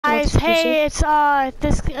guys, hey, it's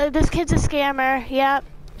this kid's a scammer. Yep.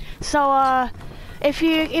 So if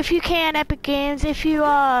you can, Epic Games, if you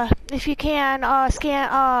can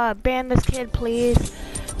ban this kid, please.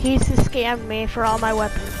 He's scammed me for all my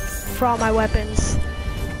weapons.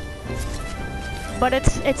 But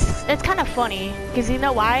it's kind of funny, because you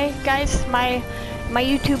know why, guys? My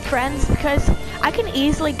YouTube friends, because I can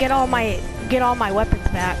easily get all my weapons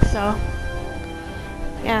back. So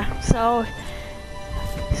yeah, so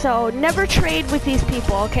never trade with these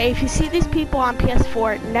people, okay? If you see these people on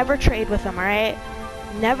PS4, never trade with them, alright?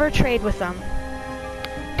 Never trade with them.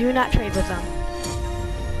 Do not trade with them.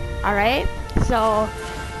 Alright? So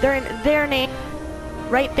their name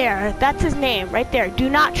right there. That's his name right there. Do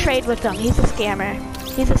not trade with him. He's a scammer.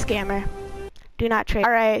 He's a scammer. Do not trade.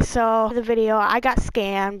 Alright, so the video, I got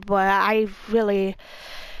scammed, but I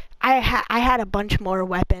had a bunch more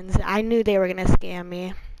weapons. I knew they were gonna scam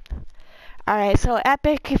me. Alright, so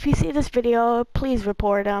Epic, if you see this video, please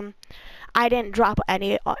report them. I didn't drop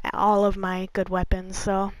all of my good weapons,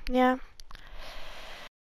 so yeah.